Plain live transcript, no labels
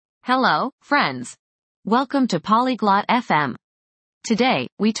Hello, friends. Welcome to Polyglot FM. Today,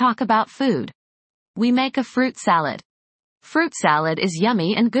 we talk about food. We make a fruit salad. Fruit salad is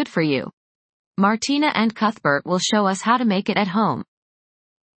yummy and good for you. Martina and Cuthbert will show us how to make it at home.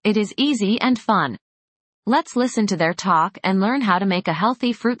 It is easy and fun. Let's listen to their talk and learn how to make a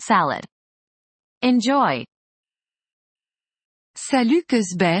healthy fruit salad. Enjoy! Salut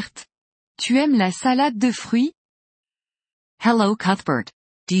Cuthbert. Tu aimes la salade de fruits? Hello Cuthbert.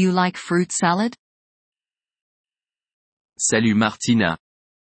 Do you like fruit salad? Salut Martina.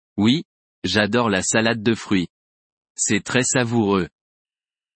 Oui, j'adore la salade de fruits. C'est très savoureux.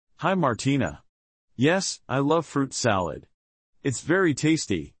 Hi Martina. Yes, I love fruit salad. It's very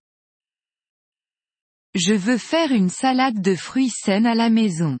tasty. Je veux faire une salade de fruits saine à la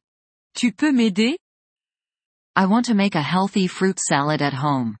maison. Tu peux m'aider? I want to make a healthy fruit salad at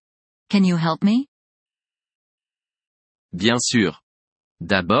home. Can you help me? Bien sûr.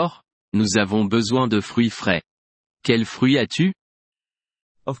 D'abord, nous avons besoin de fruits frais. Quels fruits as-tu?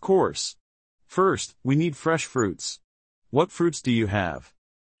 Of course. First, we need fresh fruits. What fruits do you have?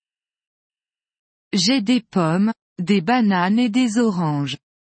 J'ai des pommes, des bananes et des oranges.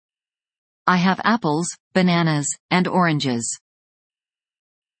 I have apples, bananas, and oranges.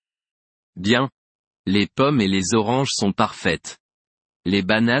 Bien. Les pommes et les oranges sont parfaites. Les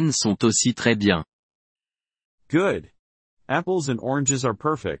bananes sont aussi très bien. Good. Apples and oranges are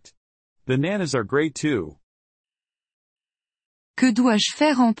perfect. Bananas are great too. Que dois-je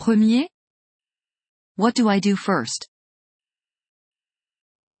faire en premier? What do I do first?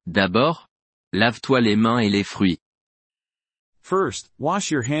 D'abord, lave-toi les mains et les fruits. First, wash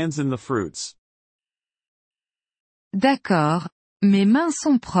your hands and the fruits. D'accord. Mes mains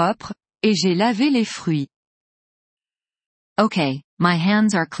sont propres, et j'ai lavé les fruits. Okay, my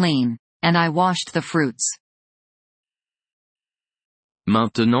hands are clean, and I washed the fruits.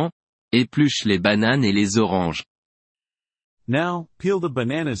 Maintenant, épluche les bananes et les oranges. Now, peel the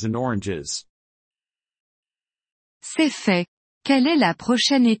bananas and oranges. C'est fait. Quelle est la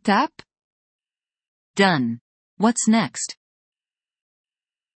prochaine étape? Done. What's next?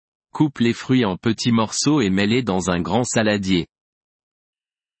 Coupe les fruits en petits morceaux et mets-les dans un grand saladier.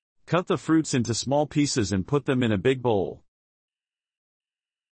 Cut the fruits into small pieces and put them in a big bowl.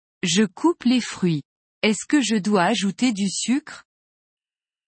 Je coupe les fruits. Est-ce que je dois ajouter du sucre?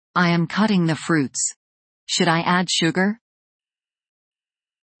 I am cutting the fruits. Should I add sugar?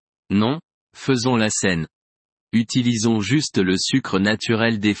 Non, faisons la scène. Utilisons juste le sucre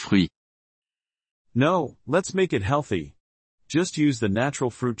naturel des fruits. No, let's make it healthy. Just use the natural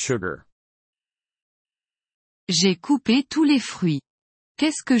fruit sugar. J'ai coupé tous les fruits.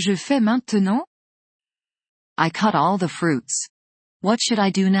 Qu'est-ce que je fais maintenant? I cut all the fruits. What should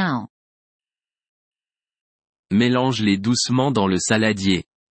I do now? Mélange-les doucement dans le saladier.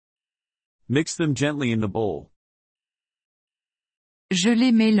 Mix them gently in the bowl. Je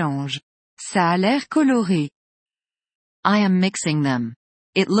les mélange. Ça a l'air coloré. I am mixing them.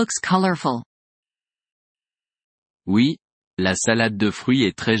 It looks colorful. Oui, la salade de fruits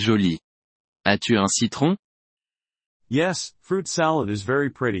est très jolie. As-tu un citron? Yes, fruit salad is very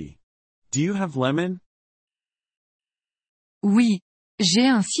pretty. Do you have lemon? Oui, j'ai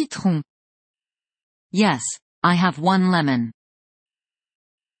un citron. Yes, I have one lemon.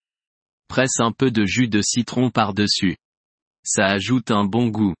 Presse un peu de jus de citron par-dessus. Ça ajoute un bon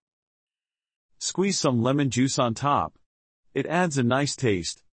goût. Squeeze some lemon juice on top. It adds a nice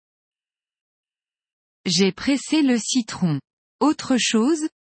taste. J'ai pressé le citron. Autre chose?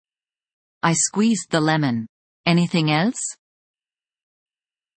 I squeezed the lemon. Anything else?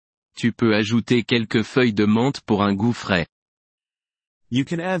 Tu peux ajouter quelques feuilles de menthe pour un goût frais. You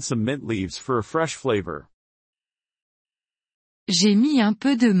can add some mint leaves for a fresh flavor. J'ai mis un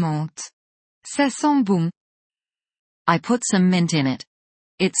peu de menthe. Ça sent bon. I put some mint in it.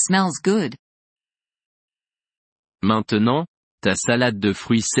 It smells good. Maintenant, ta salade de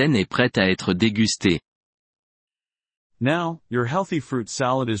fruits saine est prête à être dégustée. Now, your healthy fruit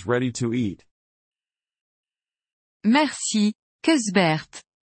salad is ready to eat. Merci, Cuthbert.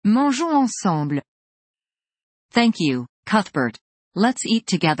 Mangeons ensemble. Thank you, Cuthbert. Let's eat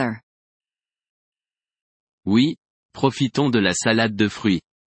together. Oui, profitons de la salade de fruits.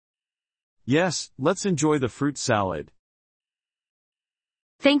 Yes, let's enjoy the fruit salad.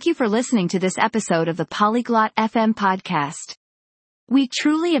 Thank you for listening to this episode of the Polyglot FM podcast. We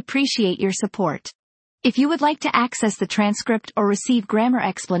truly appreciate your support. If you would like to access the transcript or receive grammar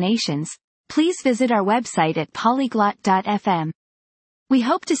explanations, please visit our website at polyglot.fm. We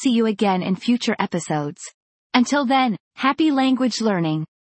hope to see you again in future episodes. Until then, happy language learning.